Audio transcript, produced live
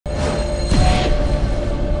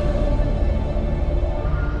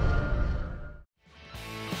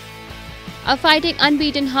A fighting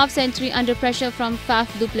unbeaten half-century under pressure from Faf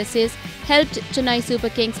du Plessis helped Chennai Super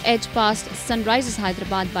Kings edge past Sunrisers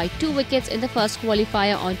Hyderabad by 2 wickets in the first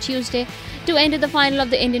qualifier on Tuesday to enter the final of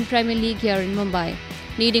the Indian Premier League here in Mumbai.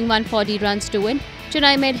 Needing 140 runs to win,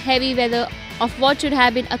 Chennai made heavy weather of what should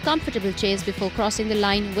have been a comfortable chase before crossing the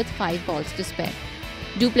line with 5 balls to spare.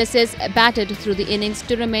 Du Plessis batted through the innings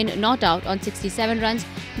to remain not out on 67 runs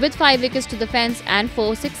with 5 wickets to the fence and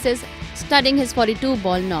 4 sixes, studding his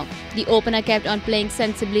 42-ball knock. The opener kept on playing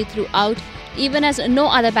sensibly throughout, even as no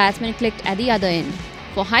other batsman clicked at the other end.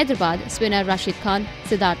 For Hyderabad, spinner Rashid Khan,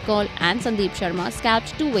 Siddharth Kaul and Sandeep Sharma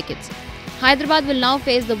scalped 2 wickets. Hyderabad will now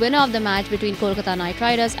face the winner of the match between Kolkata Knight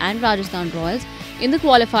Riders and Rajasthan Royals in the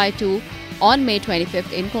Qualifier 2 on May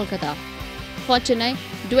 25th in Kolkata. For Chennai,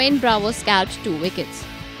 Dwayne Bravo scalped 2 wickets.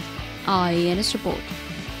 INS report.